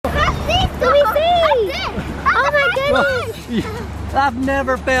I've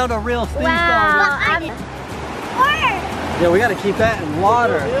never found a real sea star. Yeah, we gotta keep that in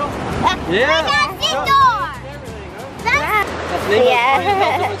water. Yeah. That's Nemo's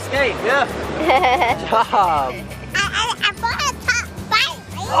ultimate escape. Yeah. Good job.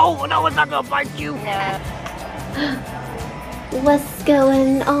 Oh no, it's not gonna bite you. What's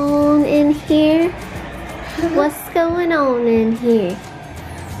going on in here? What's going on in here?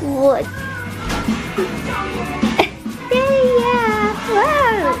 What? Yeah.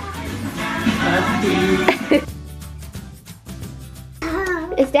 Whoa.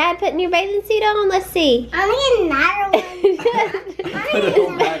 Is Dad putting your bathing suit on? Let's see. I'm gonna get another one. Put it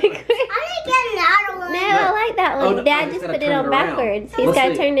on backwards. I'm gonna get another one. No, I like that one. Oh, no, Dad I just gotta put it turn on it around. backwards. He's Let's got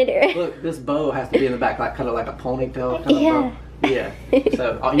to see. turn it around. Look, this bow has to be in the back, like kind of like a ponytail kind of Yeah. bow. Yeah.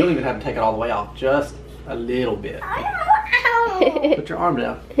 So you don't even have to take it all the way off, just a little bit. Put your arm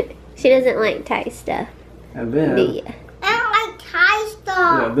down. She doesn't like tight stuff. And then, Do you? I don't like tie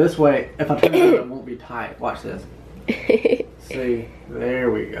stuff. this way, if I turn it around, it won't be tight. Watch this. See, there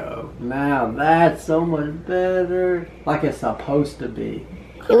we go. Now that's so much better. Like it's supposed to be.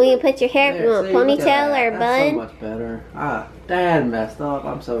 And when you put your hair, There, you want a see, look at ponytail that. or a That's bun? so much better. Dad messed up.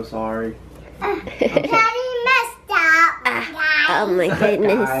 I'm so sorry. Daddy messed up. Oh my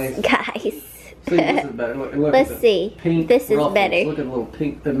goodness, guys. See, this is better. Look Let's at the see. pink This is ruffles. better. Look at the little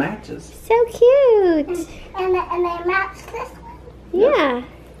pink. It matches. So cute. And they match this one. Yeah.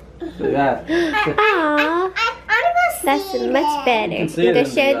 See that? Aww. I'm gonna see That's much better. You can see You it can in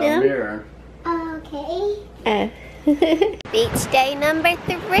show the them? mirror. Okay. Oh. Beach day number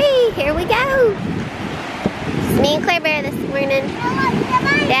 3. Here we go. It's me and Claire Bear this morning.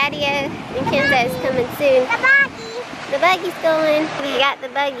 Daddy and Kinz is coming soon. The buggy. The buggy's going. We got the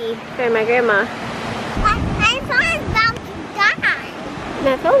buggy for my grandma. My phone's about to die.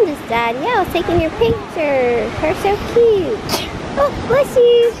 My phone just died. Yeah, I was taking your picture. Her so cute. Oh, bless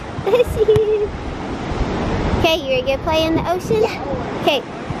you. Bless you. Okay, you ready to go play in the ocean? Okay.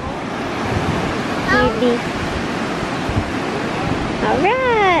 Cutie. All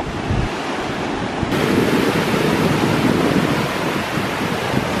right.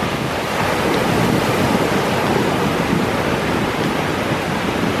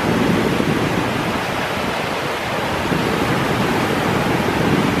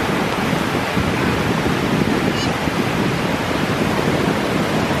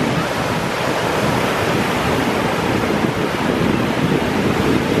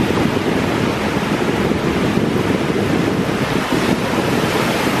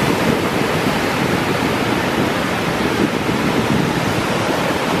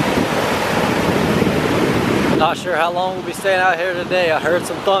 Not sure how long we'll be staying out here today. I heard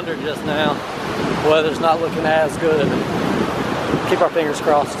some thunder just now. Weather's not looking as good. Keep our fingers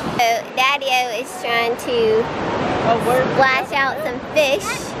crossed. So Daddy-O is trying to splash out some fish.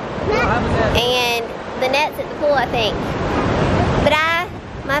 And the net's at the pool, I think. But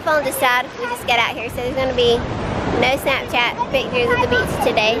my phone just died. We just got out here, so there's gonna be no Snapchat pictures of the beach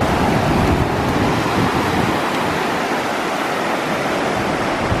today.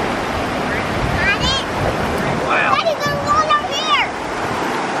 Daddy's gonna go over here.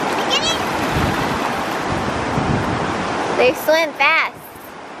 Get it? They swim fast.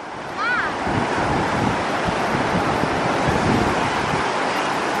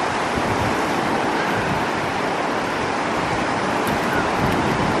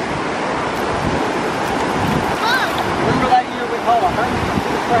 Remember that year we caught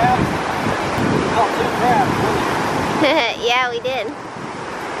 100 crabs? We caught 2 crabs, didn't we? Yeah, we did.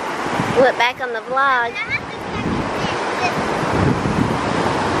 Went back on the vlog.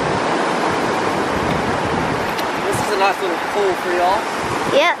 This is a nice little pool for y'all.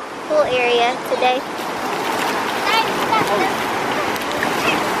 Yep, pool area today.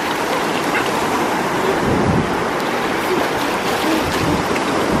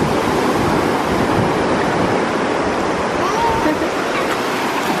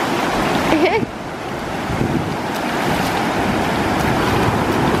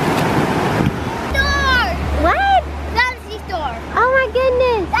 What? Fantasy store. Oh my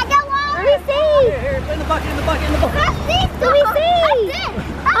goodness. I got one. Let me see. Here, in the bucket, in the bucket, in the bucket. Fantasy store. Let me see. That's it.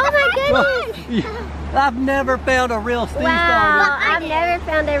 Oh my goodness. I've never found a real sea Wow, star. I've never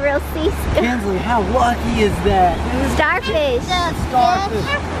found a real sea star. Kinsley, how lucky is that? Starfish. Starfish.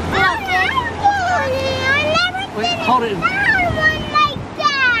 I never Wait, hold it. found one like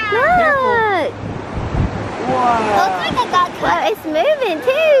that. Look. Wow. Looks like I got Wow, cut. it's moving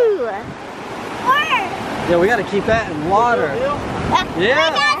too. Where? Yeah, we gotta keep that in water.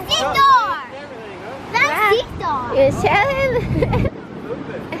 Yeah. Fantasy store. Fantasy store. You wanna show him?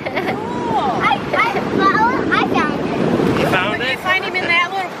 I found it.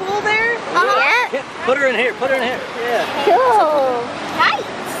 Put her in here. Put her in here. Yeah. Cool. Right.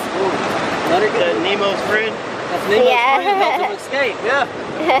 Let her go. Nemo's friend. That's Nemo's Yeah. friend. Helps him escape. Yeah.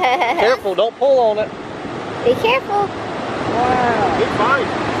 Careful. Don't pull on it. Be careful. Wow. Good find.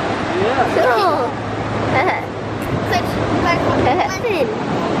 Yeah. Cool. Listen.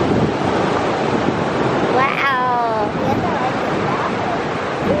 Wow.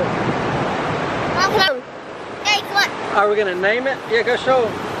 Hey, what Are we gonna name it? Yeah, go show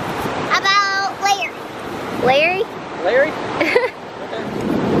him. about Larry? Larry? Larry?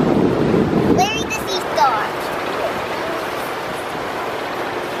 Larry the Sea Star.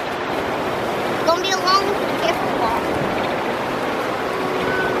 Gonna be a long, careful walk.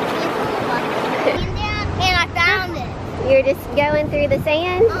 And I found it. You're just going through the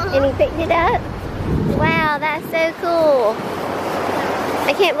sand and you picked it up? Wow, that's so cool.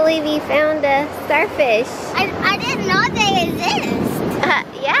 I can't believe you found a starfish. I didn't know they exist.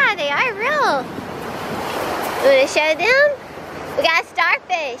 Yeah, they are real. You want to show them? We got a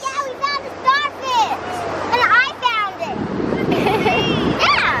starfish. Yeah, we found a starfish. And I found it.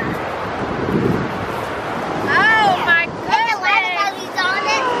 Yeah. Oh my There's a lot of goodness! babies on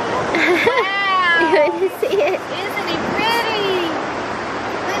it. You Wow! want to see it? Isn't he pretty?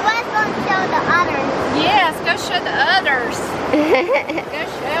 We was going to show the others. Yes, go show the others. Go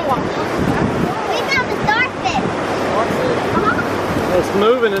show them. We found the starfish. It's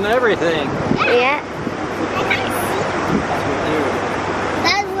moving and everything. Yeah.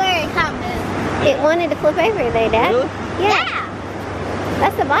 That's where it comes. It wanted to flip over there, Dad. Really? Yeah.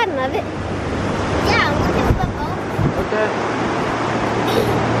 That's the bottom of it. Yeah, look at the boat. Okay.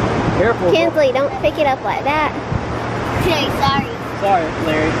 Careful. Kinsley, don't pick it up like that. Okay, sorry. Sorry,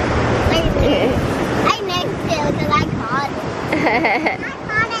 Larry. I named it because I caught it. I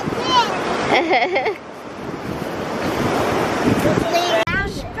caught it too. Now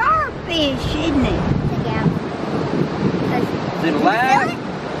starfish, isn't it? Yeah. Is it loud?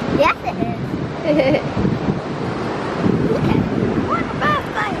 Yes, it is. Look at it. What about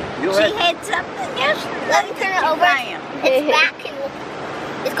that? You She had- had something else. Let me turn it over. It's back and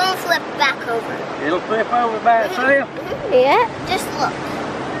it's going to flip back over. It'll flip over by itself. Yeah. Just look.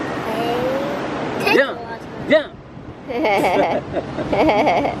 Jump. Jump.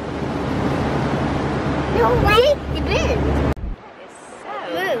 No way. It bends.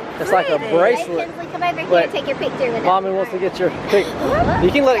 Move. It's like a Hey, bracelet. Kinsley, come over here Wait. and take your picture with it. Mommy wants to get your pic. You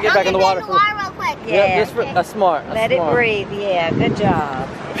can let it get back in the water. Real quick. Yeah, just for, that's smart. That's Let smart. it breathe. Yeah, good job.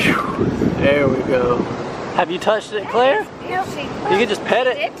 There we go. Have you touched it, Claire? Yeah, she You can just pet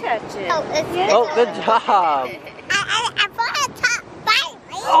it. did touch it. Oh, it's Oh, good job. I thought it top bite.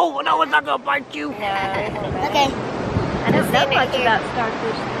 Oh, no, it's not going to bite you. No, it won't. Okay. I don't know much about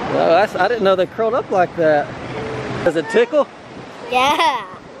starfish. No, I didn't know they curled up like that. Does it tickle? Yeah.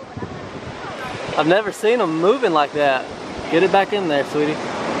 I've never seen them moving like that. Get it back in there, sweetie.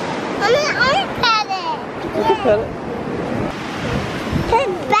 I pet it. You can pet it. Put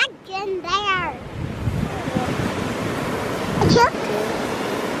it back in there.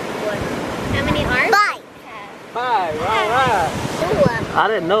 How many arms? Bite. Hi, all right. I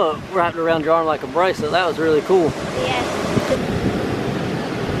didn't know it wrapped around your arm like a bracelet. That was really cool. Yes.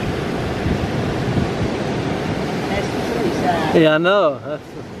 Yeah, I know.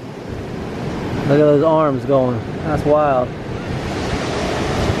 Look at those arms going. That's wild.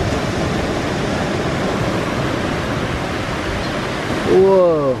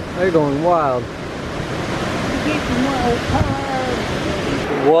 Whoa, they're going wild.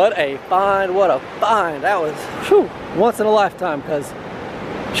 What a find, what a find. That was whew, once in a lifetime because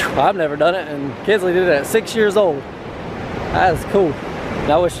I've never done it and Kinsley did it at 6 years old. That is cool.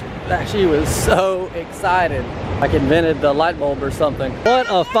 And I wish that she was so excited. Like invented the light bulb or something. What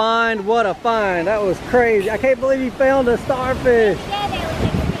a find, what a find. That was crazy. I can't believe you found a starfish.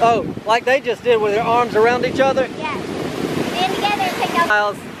 Oh, like they just did with their arms around each other? Yes. Stand together and take out.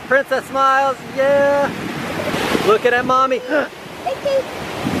 Smiles. Princess smiles, yeah. Looking at mommy.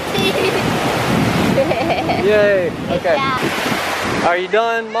 Yay, okay. Are you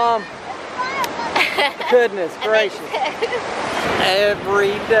done, Mom? Goodness gracious.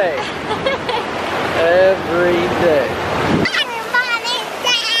 Every day. Every day.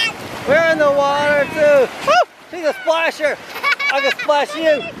 We're in the water too. Woo! She's a splasher. I can splash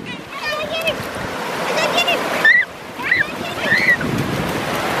you.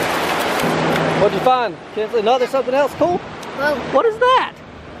 What'd you find, Kinsley? No, there's something else cool? Whoa. What is that?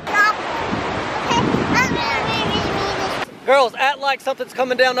 Girls, act like something's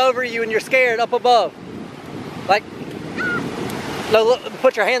coming down over you and you're scared up above. Like, no, look,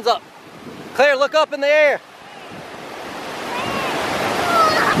 put your hands up. Claire, look up in the air.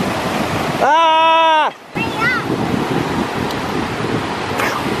 Ah!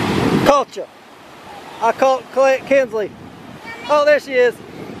 Caught you. I caught Kinsley. Oh, there she is.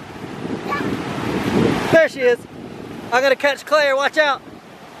 There she is. I gotta catch Claire. Watch out.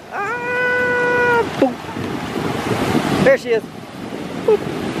 Ah, boop. There she is. Boop.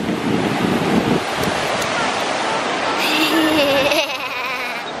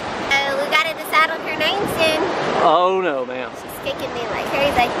 We gotta decide on her name soon. Oh no, ma'am. She's kicking me like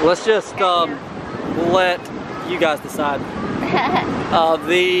crazy. Let's just let you guys decide.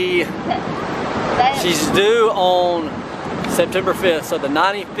 She's due on September 5th, so the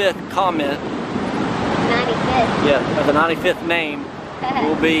 95th comment. 95th. Yeah, the 95th name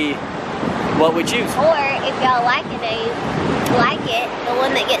will be what we choose. Or if y'all like a name, like it, the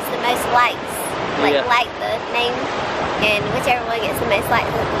one that gets the most likes. Like, Yeah. like the name, and whichever one gets the most likes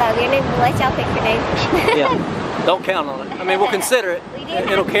of your name, we'll let y'all pick your name. Yeah, don't count on it. I mean, we'll consider it. We do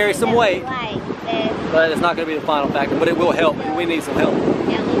It'll carry some weight, like, but it's not going to be the final factor. But it will help, and we need some help.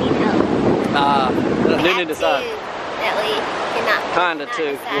 yeah, we need help. We do need to decide. That we cannot. Kinda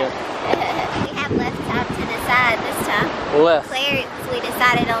too, yeah. We have less time to decide this time. Less. Claire, we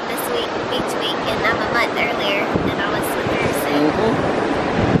decided on this week, each week, and I'm a month earlier than I was with her,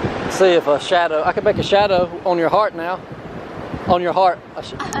 so. See if a shadow, I can make a shadow on your heart now. On your heart. A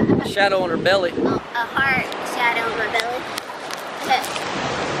shadow on her belly. A heart shadow on my belly.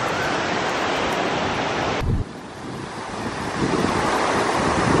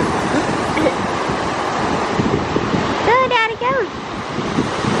 Go, Daddy, go.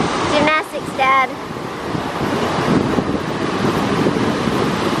 Gymnastics, Dad.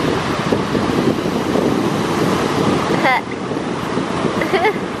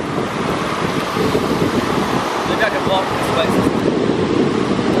 Maybe I can walk this way.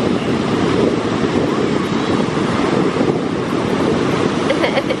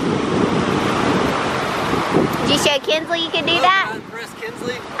 Did you show Kinsley you can do that? Impressed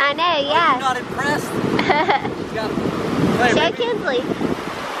Kinsley? I know, Are yeah. you not impressed? She's got Show Kinsley.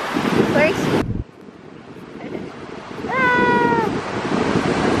 Where's Ah.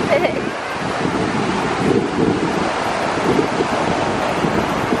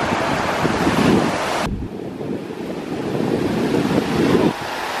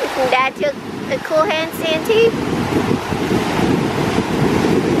 Dad took a cool handstand too.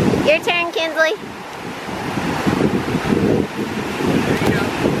 Your turn, Kinsley.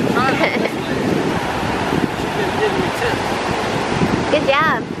 Good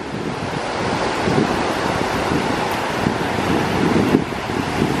job.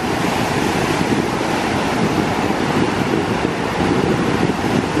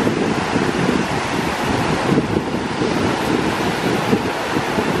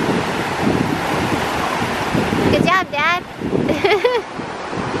 Good job, Dad.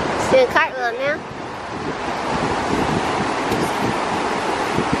 She's doing a cartwheel now.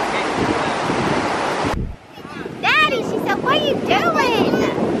 Daddy, she said, what are you doing?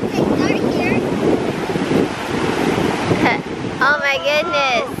 Oh my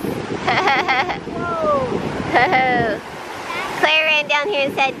goodness. Claire ran down here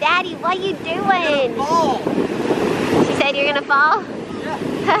and said, Daddy, what are you doing? She said, you're gonna fall?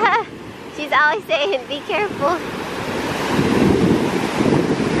 Yeah. She's always saying, be careful.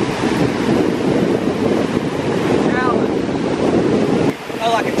 Oh,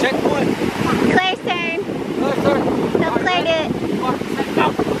 like a checkpoint? Claire's turn. Claire's turn. Help Claire do it.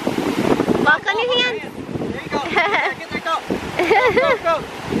 Walk on your hands. There you go. Get there, go.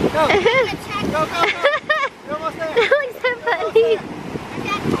 Go. Go. You're almost there. That looks so funny.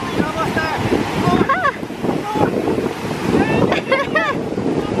 You're almost there.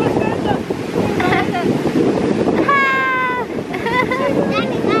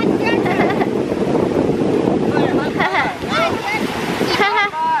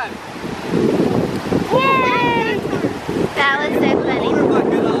 Yay! That was so funny.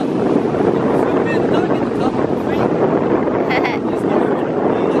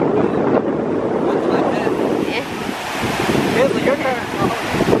 Your turn.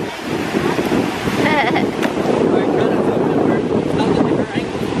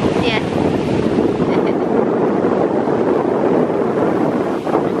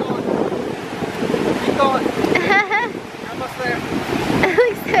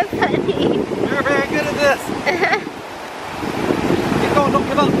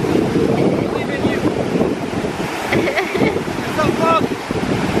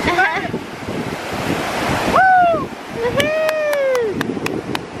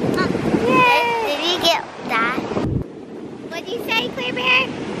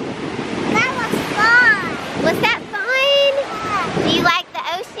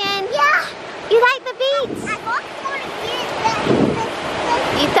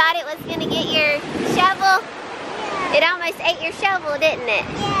 get your shovel? Yeah. It almost ate your shovel, didn't it?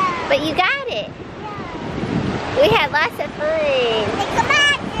 Yeah. But you got it. Yeah. We had lots of fun. Come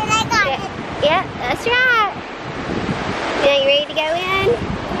back and I got it. Yep, that's right. Now you ready to go in?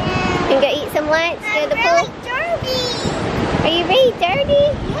 Yeah. And go eat some lunch? Go to the pool? Really dirty. Are you really dirty?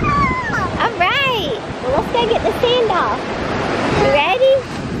 Yeah. All right. Well, let's go get the sand off. You ready?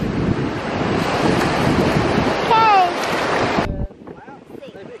 Okay.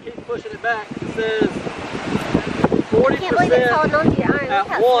 They keep pushing it back. It says 40% I can't believe it's holding on to your arm.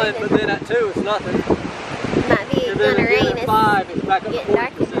 at 1, but then at 2 it's nothing. Might be And then gonna rain. at 5 it's back up to Getting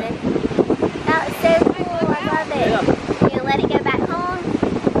dark 40%. today. That was so cool. I love it. Yeah. You gonna let it go back home?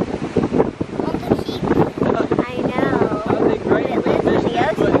 I know. That would be great. It lives in the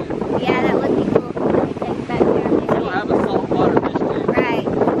ocean. Yeah, that would be cool. Take it back there. We'll have a saltwater fish tank. Right.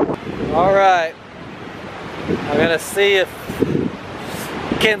 All right. I'm gonna see if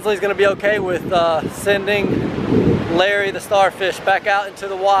Kinsley's gonna be okay with sending Larry the starfish back out into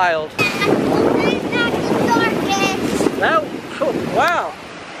the wild. That, wow,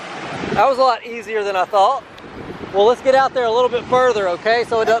 that was a lot easier than I thought. Well, let's get out there a little bit further, okay,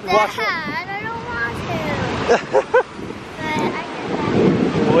 so it doesn't wash up. I don't want to. But I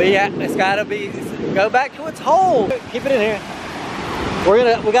can. Well, yeah, it's gotta be, go back to its hole. Keep it in here. We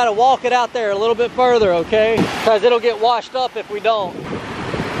gotta walk it out there a little bit further, okay? Because it'll get washed up if we don't.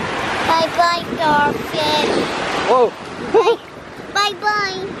 Bye-bye, starfish. Whoa.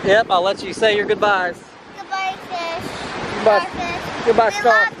 Bye-bye. Yep, I'll let you say your goodbyes. Goodbye, fish. Goodbye. Starfish. Goodbye, We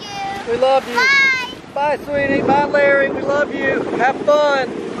Star. love you. We love you. Bye. Bye, sweetie. Bye, Larry. We love you. Have fun. I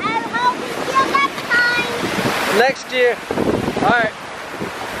hope you feel next time. Next year. All right.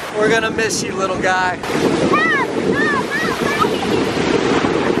 We're gonna miss you, little guy.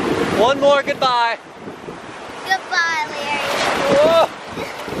 One more goodbye. Goodbye, Larry. Whoa.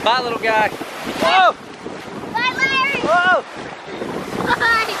 Bye, little guy. Whoa. Bye, Larry. Whoa.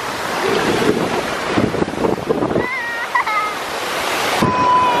 Bye.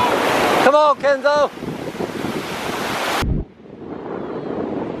 Come on, Kenzo.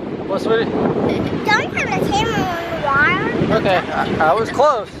 What, sweetie? Don't have a camera on the wire. Okay, I was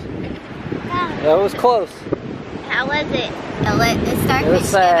close. That was close. How was it? To let the It starfish was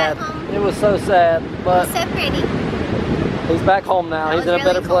sad. go back home? It was so sad, but So pretty. he's back home now. That He's in was a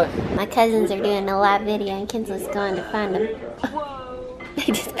better really place. cool. My cousins are doing a live video and Kinsley's going to find them. They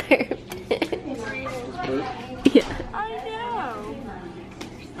just burped. Yeah. I know.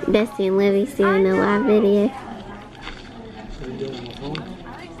 Dusty and Livy's doing a live video.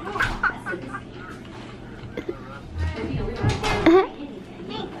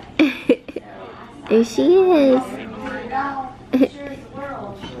 There she is.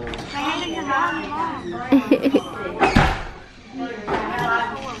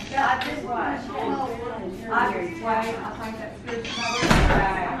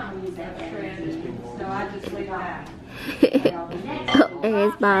 Oh,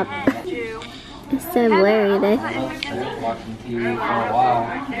 there's Bob. It's so blurry though. Watching TV for a while.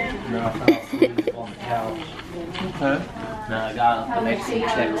 And then I fell asleep on the couch. Okay. Now I got the Mexican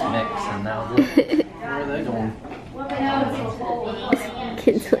checks mix, and now look. Where are they going?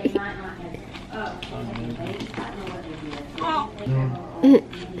 Kinsley.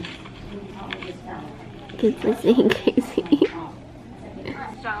 Kinsley's being crazy.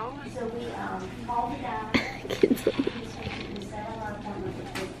 Kinsley.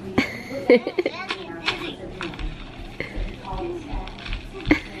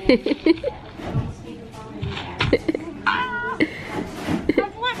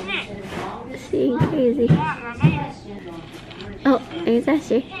 She's crazy. Oh, there's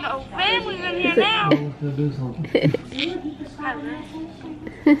Asher. No family's in here now.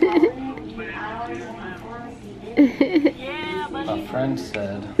 Yeah, but A friend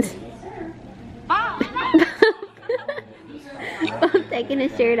said. I'm taking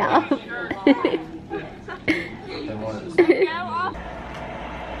his shirt off. They wanted to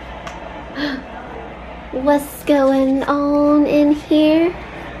What's going on in here?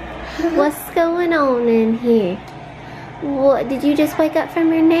 What's going on in here? What, did you just wake up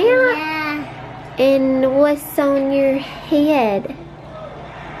from your nap? Yeah. And what's on your head?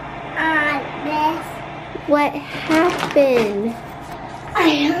 This. What happened? I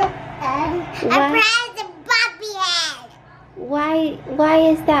pressed the puppy head. Why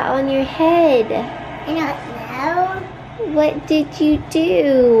is that on your head? I don't know. What did you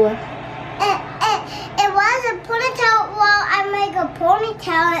do? It was a ponytail. Well, I make a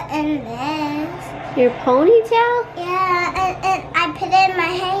ponytail in this. Your ponytail? Yeah, and I put it in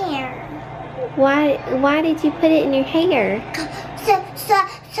my hair. Why did you put it in your hair? So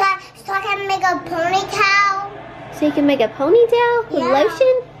so I can make a ponytail. So you can make a ponytail with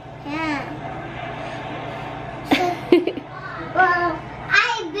lotion? Yeah. Well,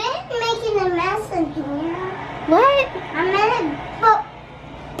 I've been making a mess in here. What? I made it, but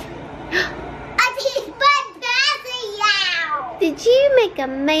I just put passing out. Did you make a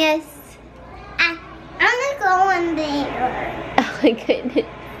mess? I'm gonna go in there. Oh my goodness.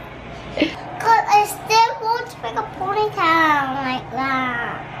 Cause I still want to make a ponytail like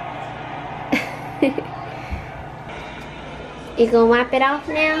that. You gonna wipe it off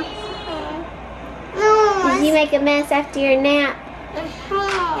now? No. Did you make a mess after your nap?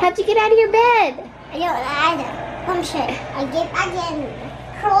 How'd you get out of your bed? I don't either. Come shit. I get back in.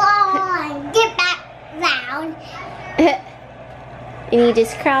 Crawl and get back down. And you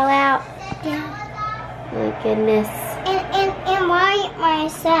just crawl out? Yeah. Oh goodness. And wipe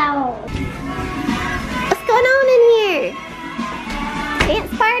myself. What's going on in here?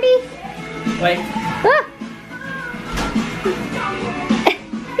 Dance party? Wait. Ah.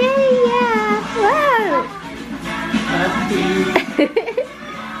 Yeah. Whoa.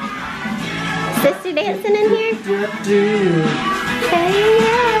 Sister dancing in here? Hey,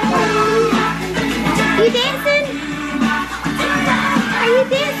 yeah. You dancing? Are you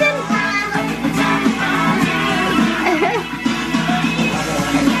dancing?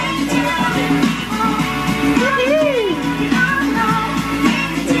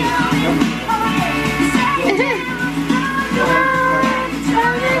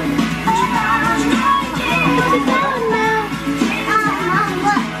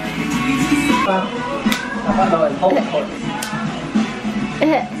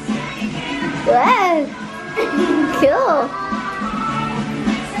 Wow, cool.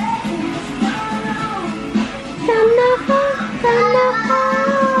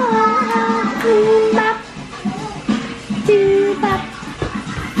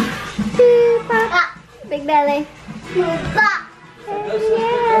 Big belly.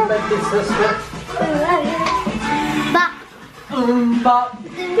 Bop. Bop.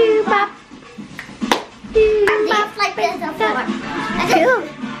 Bop. Dance like this before. Cool.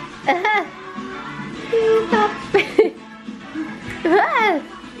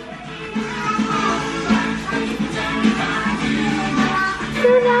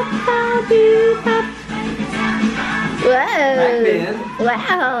 Whoa.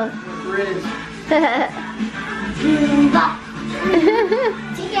 Wow. Bridge. Bop.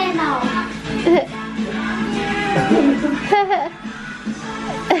 Chicken ball.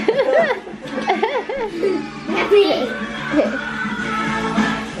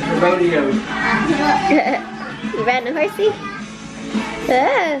 Rodeo. You riding a horsey?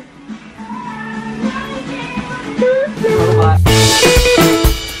 Oh. Bye.